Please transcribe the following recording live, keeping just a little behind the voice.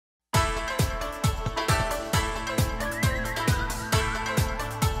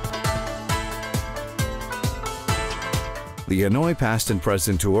The Hanoi Past and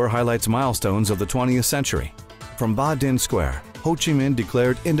Present Tour highlights milestones of the 20th century. From Ba Dinh Square, Ho Chi Minh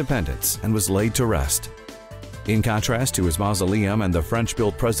declared independence and was laid to rest. In contrast to his mausoleum and the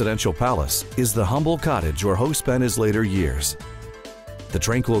French-built presidential palace is the humble cottage where Ho spent his later years. The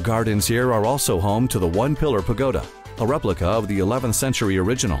tranquil gardens here are also home to the One Pillar Pagoda, a replica of the 11th century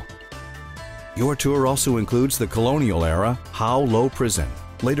original. Your tour also includes the colonial-era Hoa Lo Prison,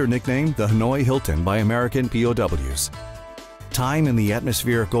 later nicknamed the Hanoi Hilton by American POWs. Time in the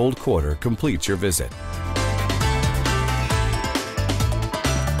atmospheric Old Quarter completes your visit.